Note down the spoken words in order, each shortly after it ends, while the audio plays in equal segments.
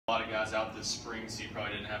guys out this spring, so you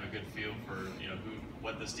probably didn't have a good feel for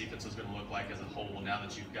what this defense was going to look like as a whole. Now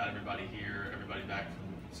that you've got everybody here, everybody back from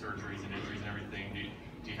surgeries and injuries and everything,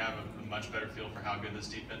 do you have a much better feel for how good this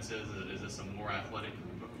defense is? Is this a more athletic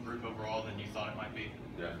group overall than you thought it might be?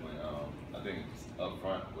 Definitely. I think up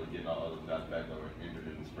front with getting all those guys back that were injured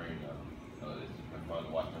in the spring, it's been fun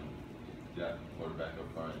to watch them get quarterback up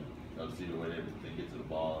front and see the way they get to the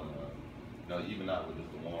ball. And even not with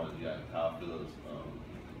just the ones, you got Kyle Phillips,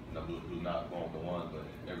 who's not going with the ones, but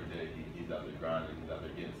every day he's out there grinding, he's out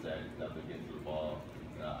there getting sacks, he's out there getting to the ball.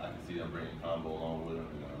 And I can see them bringing combo along with him.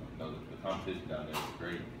 And the competition down there is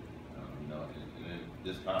great. And then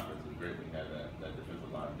this conference is great when you have that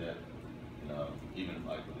defensive line depth. Even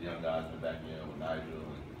like with the young guys in the back end with Nigel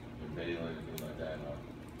and Balin and things like that,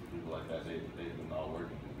 people like that, they've been all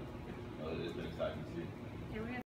working. It's been exciting to see.